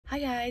Hi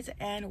guys,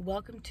 and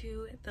welcome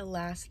to the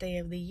last day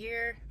of the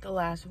year, the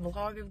last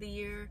vlog of the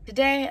year.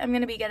 Today I'm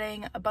gonna be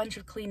getting a bunch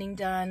of cleaning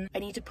done. I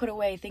need to put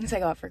away things I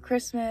got for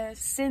Christmas.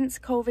 Since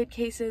COVID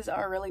cases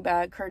are really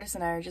bad, Curtis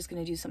and I are just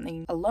gonna do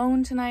something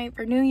alone tonight.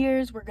 For New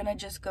Year's, we're gonna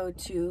just go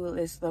to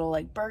this little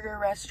like burger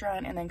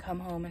restaurant and then come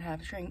home and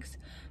have drinks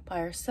by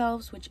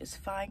ourselves, which is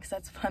fine because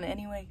that's fun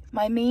anyway.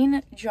 My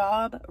main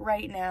job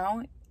right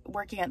now,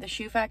 working at the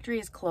shoe factory,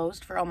 is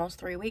closed for almost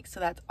 3 weeks,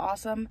 so that's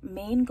awesome.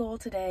 Main goal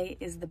today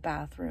is the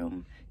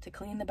bathroom, to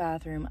clean the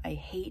bathroom. I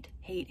hate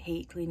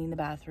cleaning the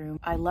bathroom.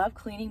 I love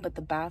cleaning, but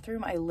the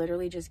bathroom, I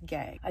literally just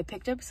gag. I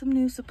picked up some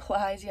new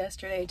supplies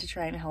yesterday to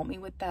try and help me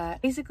with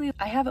that. Basically,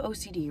 I have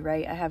OCD,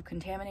 right? I have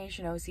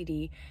contamination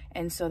OCD,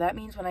 and so that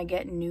means when I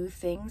get new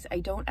things,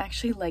 I don't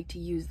actually like to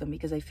use them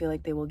because I feel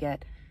like they will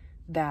get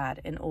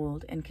bad and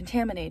old and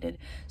contaminated.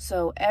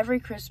 So every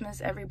Christmas,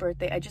 every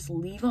birthday, I just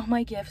leave all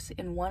my gifts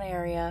in one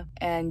area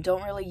and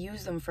don't really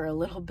use them for a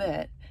little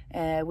bit,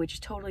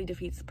 which totally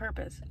defeats the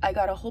purpose. I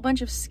got a whole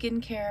bunch of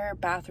skincare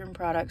bathroom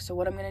products, so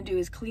what I'm gonna do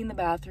is clean the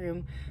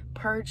bathroom,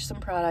 purge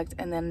some product,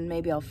 and then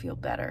maybe I'll feel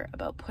better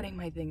about putting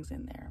my things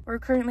in there. We're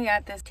currently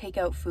at this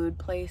takeout food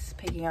place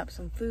picking up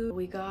some food.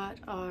 We got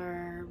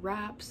our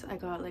wraps. I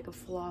got like a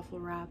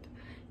falafel wrap.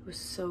 It was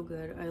so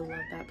good. I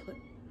love that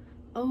place.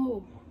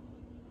 Oh,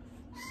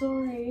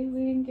 sorry,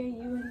 we didn't get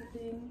you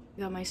anything.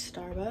 Got my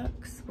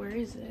Starbucks. Where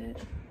is it?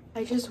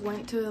 I just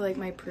went to like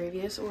my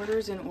previous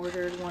orders and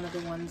ordered one of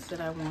the ones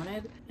that I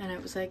wanted, and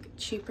it was like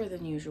cheaper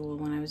than usual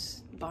when I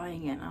was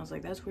buying it, and I was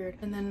like, that's weird.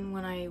 And then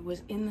when I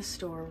was in the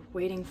store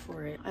waiting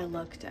for it, I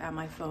looked at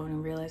my phone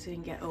and realized I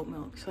didn't get oat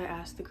milk. So I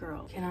asked the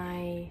girl, can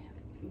I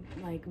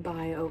like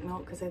buy oat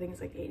milk, because I think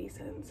it's like 80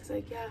 cents. It's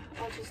like, yeah,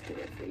 I'll just do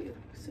it for you.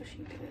 So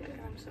she did it,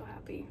 and I'm so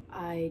happy.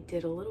 I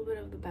did a little bit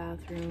of the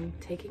bathroom,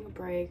 taking a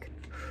break.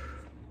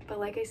 But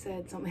like I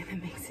said, something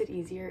that makes it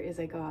easier is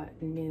I got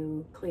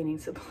new cleaning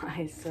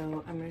supplies,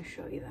 so I'm gonna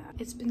show you that.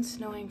 It's been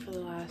snowing for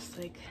the last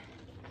like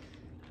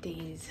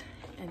days,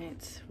 and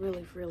it's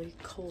really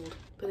cold,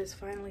 but it's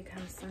finally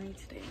kind of sunny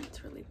today and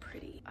it's really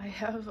pretty. I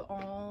have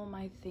all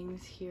my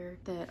things here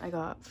that I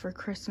got for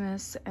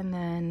Christmas, and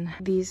then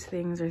these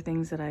things are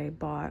things that I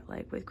bought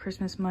like with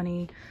Christmas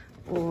money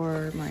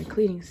or my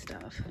cleaning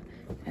stuff.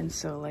 And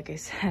so like I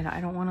said,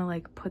 I don't want to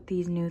like put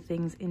these new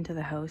things into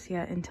the house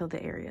yet until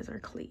the areas are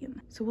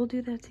clean, so we'll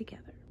do that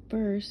together.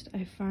 First,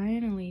 I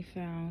finally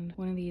found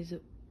one of these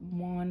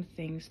wand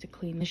things to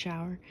clean the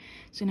shower,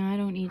 so now I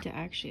don't need to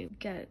actually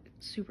get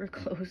super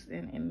close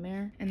and in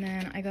there. And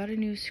then I got a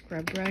new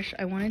scrub brush.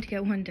 I wanted to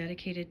get one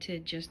dedicated to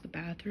just the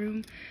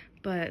bathroom,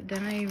 but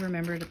then I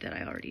remembered that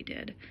I already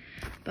did,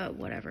 but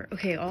whatever.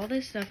 Okay, all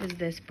this stuff is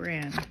this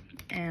brand,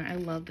 and I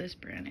love this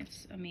brand.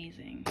 It's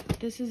amazing.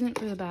 This isn't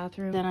for the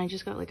bathroom. Then I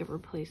just got like a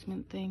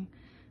replacement thing.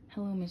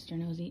 Hello, Mr.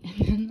 Nosy.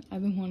 And then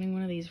I've been wanting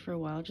one of these for a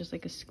while, just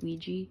like a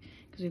squeegee,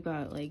 because we've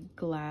got like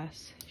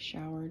glass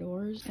shower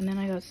doors. And then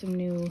I got some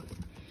new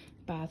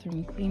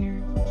bathroom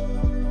cleaner.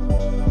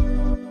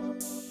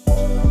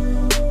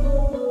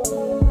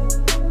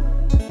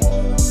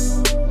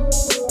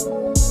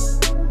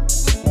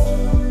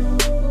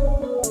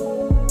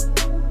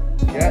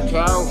 Yeah,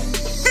 ciao.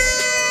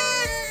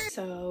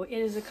 So it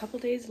is a couple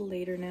days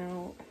later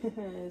now.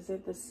 Is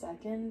it the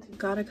 2nd?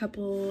 Got a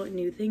couple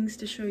new things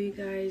to show you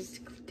guys,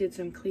 did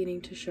some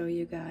cleaning to show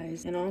you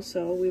guys, and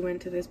also we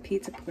went to this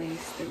pizza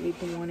place that we've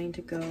been wanting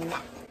to go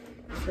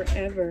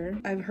forever.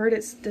 I've heard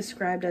it's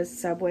described as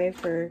Subway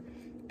for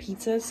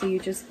pizza, so you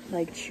just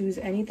like choose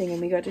anything, and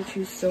we got to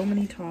choose so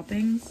many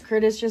toppings.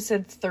 Curtis just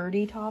said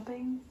 30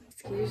 toppings.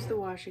 Excuse the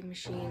washing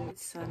machine.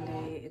 It's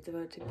Sunday. It's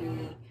about to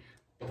be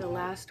the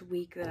last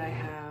week that I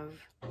have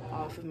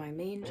off of my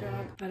main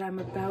job, but I'm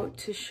about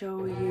to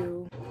show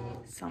you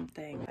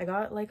something. I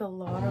got like a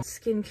lot of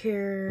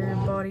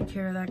skincare, body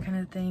care, that kind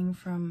of thing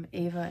from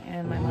Ava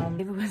and my mom.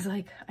 Ava was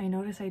like, I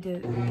noticed I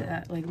did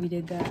that, like we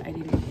did that, I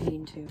didn't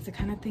mean to. It's the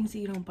kind of things that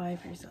you don't buy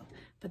for yourself.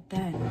 But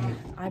then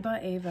I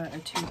bought Ava a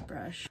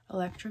toothbrush,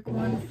 electric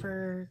one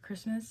for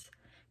Christmas,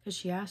 because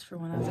she asked for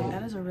one. I was like,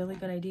 that is a really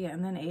good idea.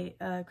 And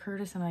then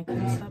Curtis and I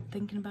couldn't stop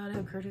thinking about it.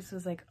 So Curtis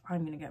was like,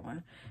 I'm gonna get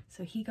one.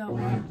 So he got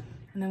one.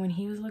 And then when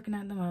he was looking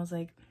at them, I was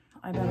like,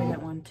 I better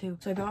get one too.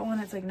 So I got one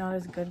that's like not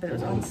as good, but it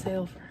was on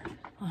sale for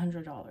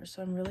 $100.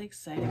 So I'm really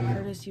excited.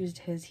 Curtis used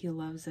his, he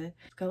loves it.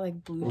 It's got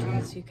like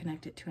Bluetooth, so you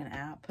connect it to an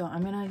app. So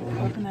I'm gonna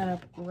open that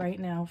up right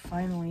now,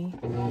 finally.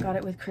 Got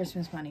it with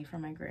Christmas money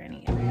from my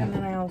granny. And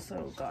then I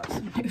also got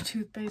some new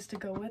toothpaste to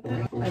go with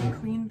it. I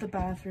cleaned the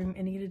bathroom.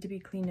 It needed to be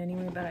cleaned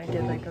anyway, but I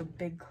did like a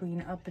big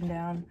clean up and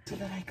down so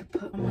that I could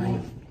put my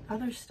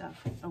other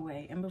stuff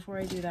away. And before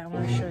I do that, I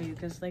want to show you,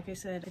 because like I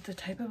said, it's a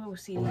type of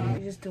OCD. I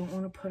just don't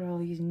want to put all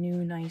these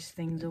new nice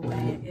things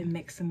away and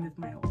mix them with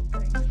my old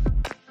things.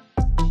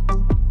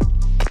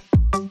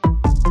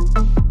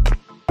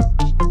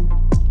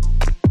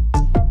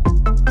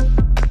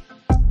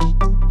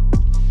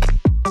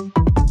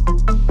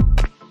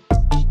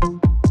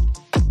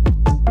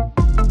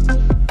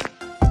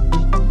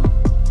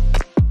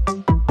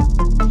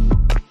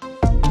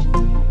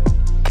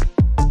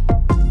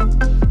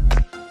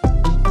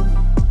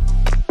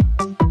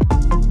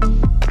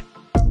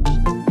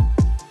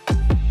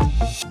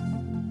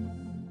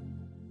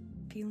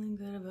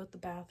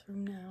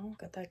 now.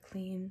 Got that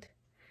cleaned.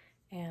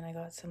 And I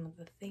got some of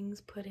the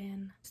things put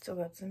in. Still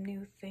got some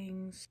new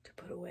things to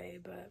put away,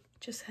 but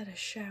just had a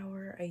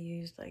shower. I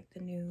used like the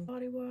new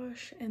body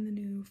wash and the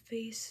new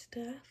face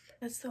stuff.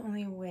 That's the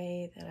only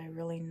way that I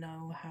really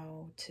know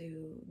how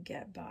to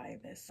get by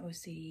this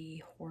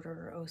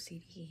hoarder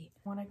OCD.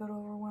 When I got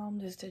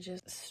overwhelmed is to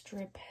just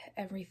strip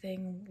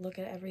everything, look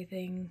at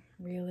everything,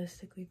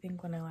 realistically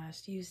think when I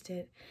last used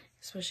it,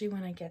 especially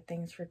when I get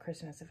things for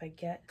Christmas. If I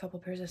get a couple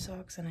pairs of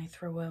socks, and I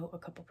throw out a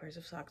couple pairs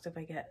of socks. If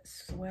I get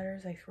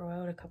sweaters, I throw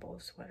out a couple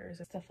of sweaters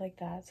and stuff like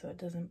that, so it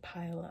doesn't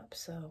pile up.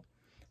 So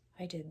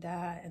I did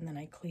that, and then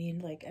I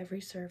cleaned like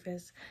every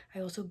surface.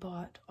 I also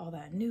bought all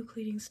that new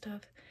cleaning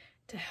stuff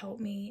to help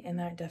me, and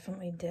that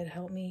definitely did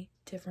help me.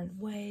 Different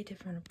way,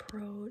 different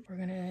approach. We're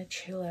gonna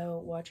chill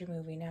out, watch a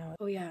movie now.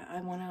 Oh yeah,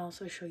 I want to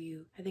also show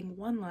you, I think,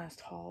 one last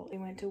haul. I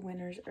went to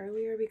Winners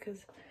earlier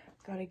because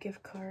got a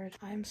gift card.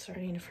 I'm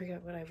starting to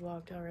forget what I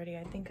vlogged already.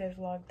 I think I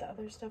vlogged the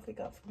other stuff we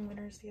got from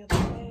Winners the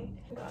other day.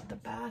 We got the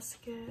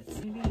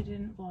baskets. Maybe I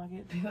didn't vlog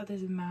it. We got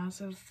this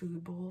massive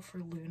food bowl for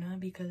Luna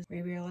because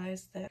we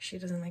realized that she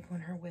doesn't like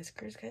when her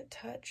whiskers get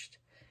touched.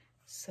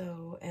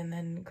 So, and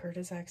then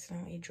Curtis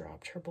accidentally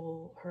dropped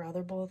her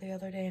other bowl the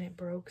other day and it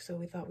broke, so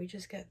we thought we'd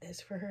just get this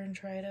for her and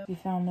try it out. We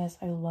found this.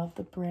 I love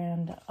the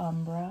brand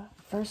Umbra.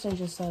 First I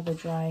just saw the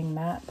drying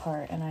mat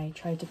part and I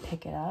tried to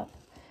pick it up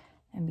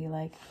and be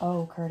like,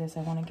 oh Curtis,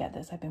 I want to get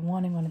this. I've been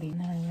wanting one of these. And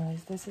then I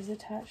realized this is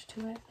attached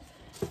to it.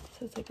 So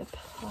it's like a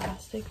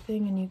plastic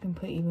thing and you can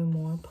put even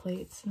more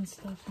plates and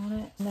stuff on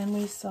it. And then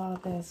we saw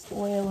this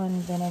oil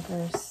and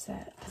vinegar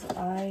set because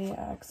I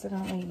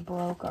accidentally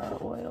broke our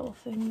oil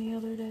thing the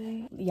other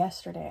day.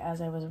 Yesterday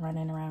as I was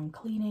running around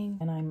cleaning,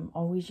 and I'm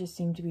always just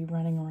seem to be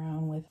running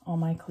around with all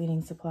my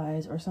cleaning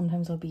supplies, or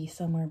sometimes I'll be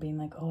somewhere being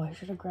like, oh, I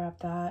should have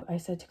grabbed that. I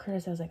said to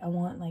Curtis, I was like, I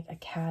want like a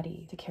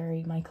caddy to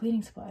carry my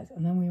cleaning supplies.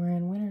 And then we were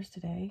in Winners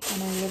today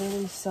and I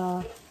literally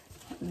saw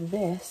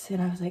this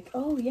and I was like,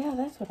 oh yeah,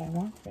 that's what I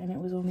want, and it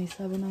was only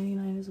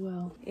 $7.99 as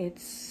well.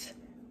 It's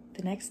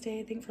the next day,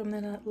 I think, from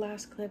the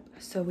last clip.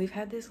 So we've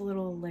had this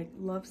little like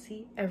love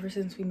seat ever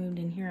since we moved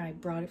in here. I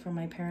brought it from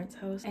my parents'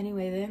 house.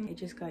 Anyway, then it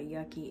just got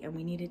yucky and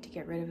we needed to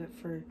get rid of it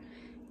for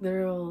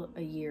literal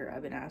a year.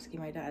 I've been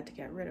asking my dad to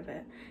get rid of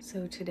it.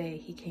 So today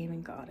he came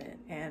and got it,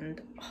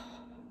 and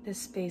this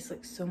space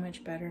looks so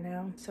much better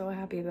now. So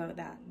happy about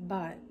that.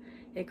 But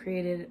it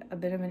created a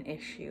bit of an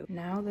issue.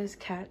 Now this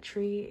cat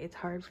tree, it's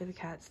hard for the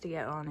cats to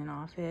get on and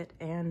off it,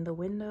 and the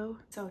window.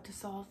 So to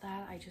solve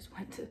that, I just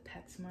went to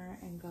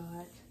PetSmart and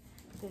got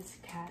this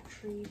cat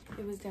tree.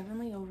 It was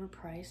definitely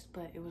overpriced,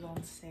 but it was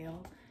on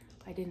sale.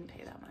 I didn't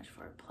pay that much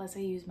for it. Plus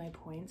I used my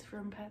points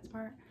from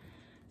PetSmart.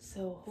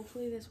 So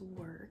hopefully this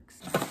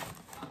works.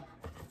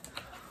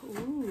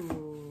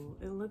 Ooh,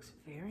 it looks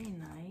very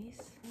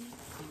nice.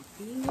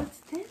 Comfy. What's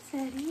this,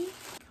 Eddie?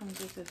 Comes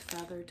with a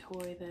feather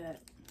toy that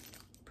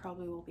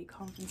probably will be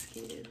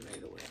confiscated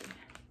right away.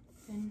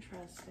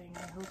 Interesting.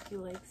 I hope he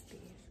likes these.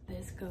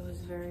 This goes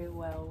very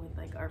well with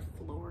like our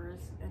floors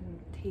and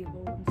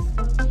table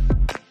and stuff.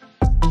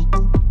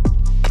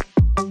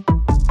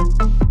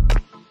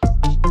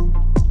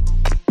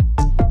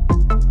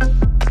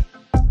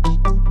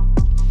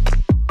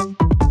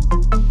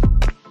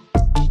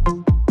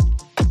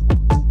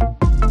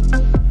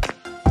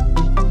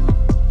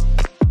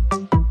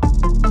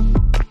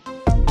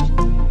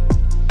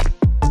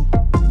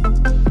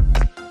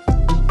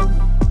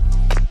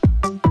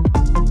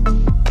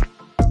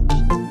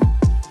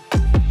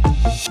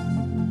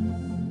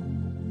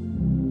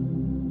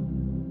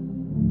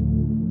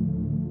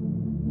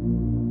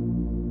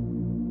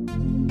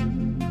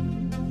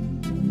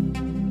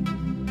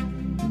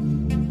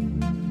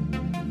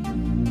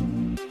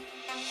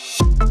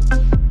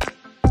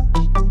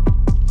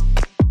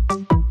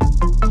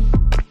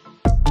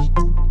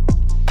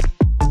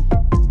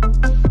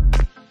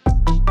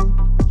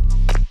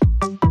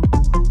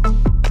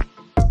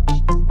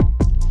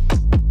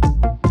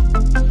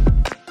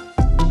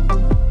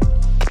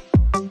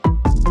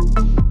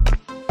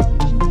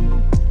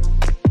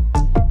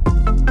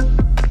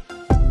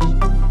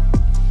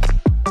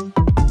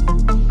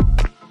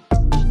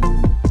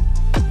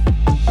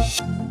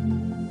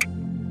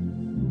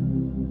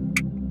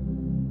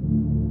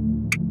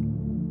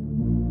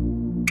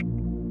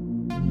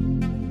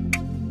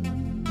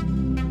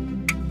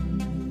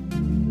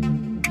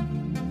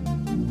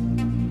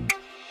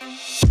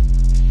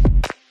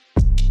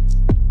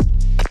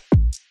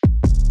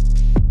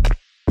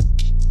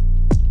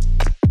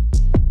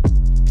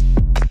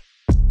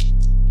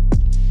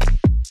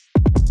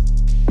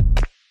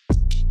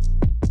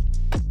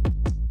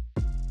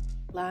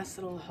 Last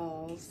little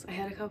hauls. I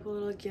had a couple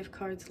little gift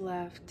cards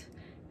left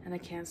and I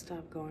can't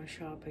stop going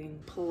shopping.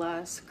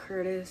 Plus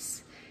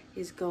Curtis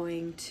is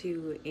going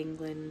to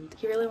England.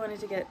 He really wanted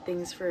to get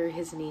things for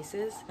his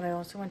nieces, and I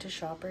also went to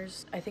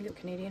Shoppers. I think it's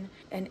Canadian,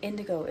 and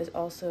Indigo is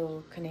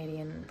also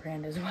Canadian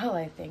brand as well,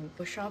 I think.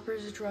 But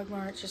Shoppers is Drug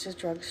Mart, it's just a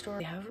drugstore.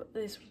 They have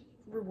this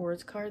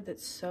rewards card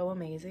that's so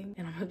amazing,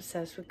 and I'm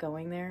obsessed with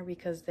going there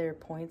because their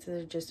points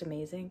are just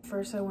amazing.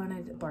 First I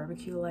wanted a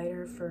barbecue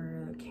lighter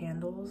for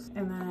candles,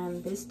 and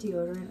then this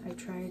deodorant. I've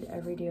tried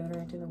every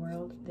deodorant in the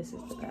world. This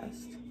is the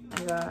best.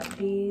 I got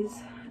these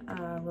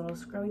little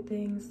scrubby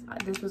things.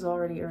 This was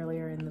already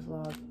earlier in the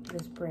vlog.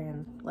 This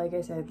brand, like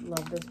I said,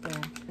 love this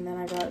brand. And then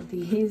I got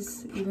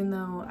these, even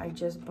though I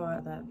just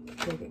bought that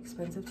big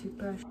expensive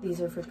toothbrush. These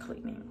are for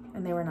cleaning,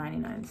 and they were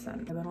 99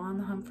 cents. I've been on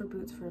the hunt for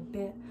boots for a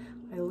bit.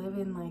 I live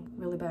in like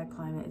really bad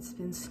climate. It's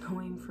been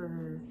snowing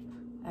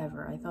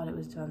forever. I thought it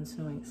was done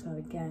snowing. It snowed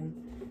again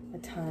a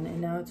ton, and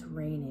now it's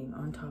raining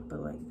on top of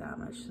like that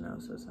much snow,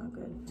 so it's not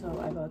good.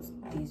 So I bought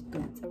these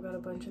boots. I've got a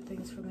bunch of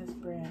things from this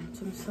brand,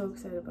 so I'm so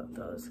excited about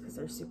those because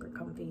they're super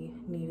comfy.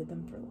 Needed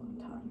them for a long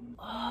time.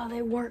 Oh,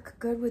 they work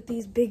good with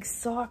these big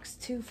socks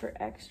too for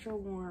extra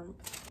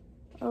warmth.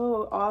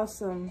 Oh,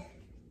 awesome.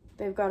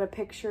 They've got a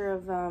picture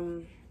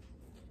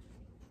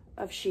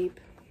of sheep.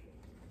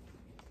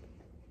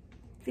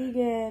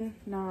 Vegan,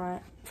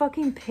 not.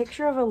 Fucking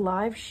picture of a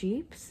live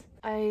sheeps?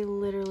 I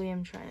literally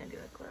am trying to do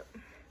a clip.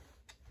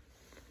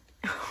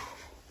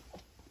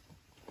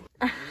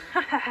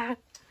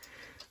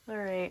 All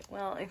right,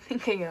 well, I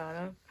think I got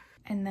them.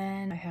 And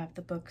then I have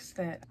the books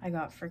that I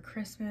got for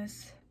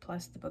Christmas,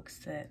 plus the books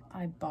that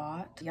I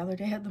bought the other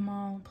day at the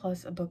mall,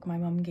 plus a book my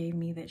mom gave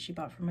me that she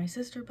bought for my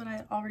sister, but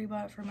I already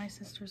bought it for my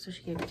sister, so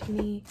she gave it to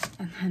me.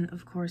 And then,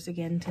 of course,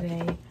 again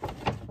today,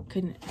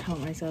 couldn't help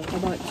myself. I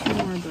bought 2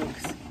 more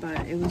books,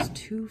 but it was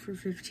 2 for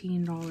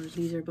 $15.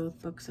 These are both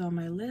books on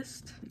my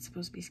list. It's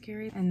supposed to be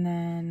scary. And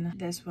then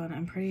this one,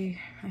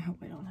 I hope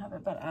I don't have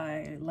it, but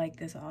I like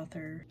this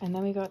author. And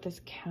then we got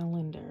this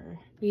calendar.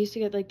 We used to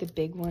get like the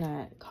big one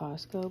at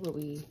Costco, but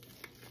we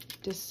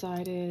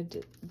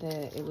decided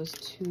that it was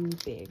too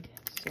big.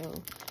 So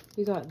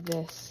we got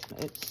this.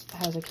 It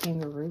has a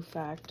kangaroo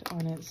fact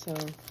on it, so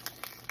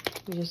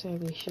we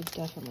decided we should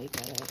definitely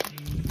get it.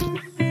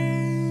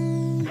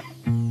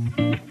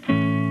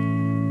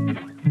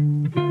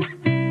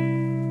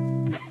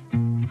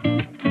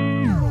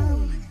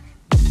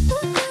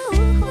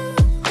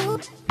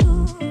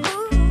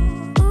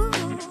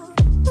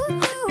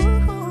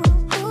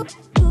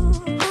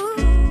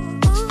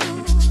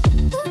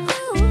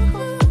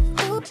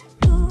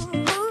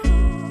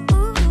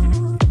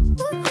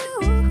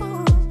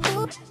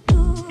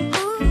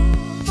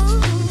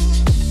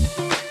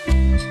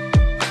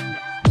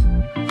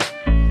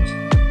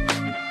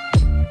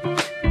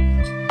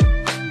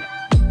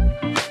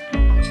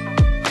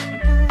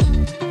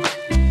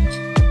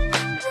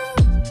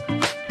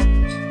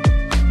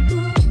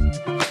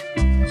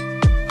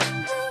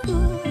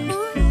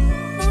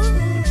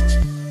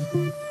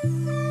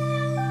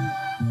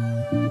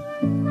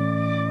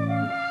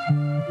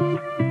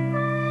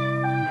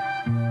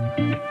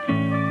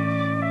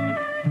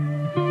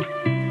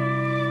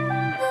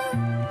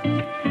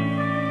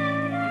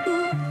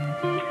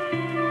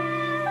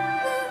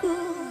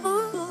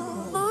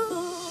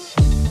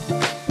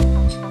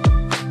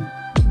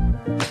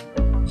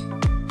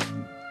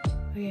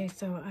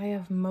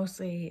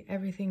 Mostly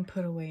everything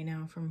put away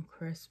now from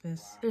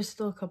Christmas. There's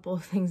still a couple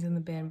of things in the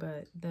bin,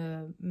 but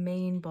the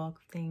main bulk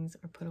of things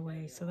are put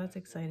away, so that's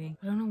exciting.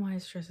 I don't know why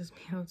it stresses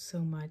me out so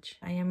much.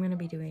 I am gonna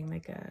be doing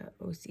like a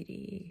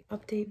OCD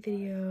update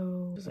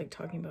video, just like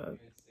talking about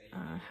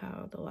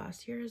how the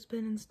last year has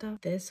been and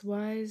stuff. This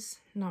wise,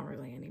 not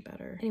really any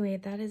better. Anyway,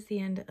 that is the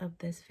end of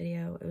this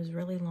video. It was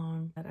really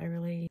long, but I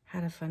really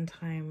had a fun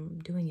time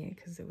doing it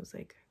because it was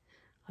like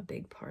a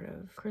big part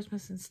of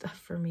Christmas and stuff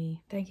for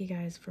me. Thank you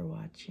guys for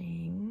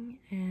watching,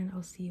 and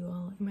I'll see you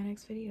all in my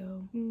next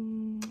video.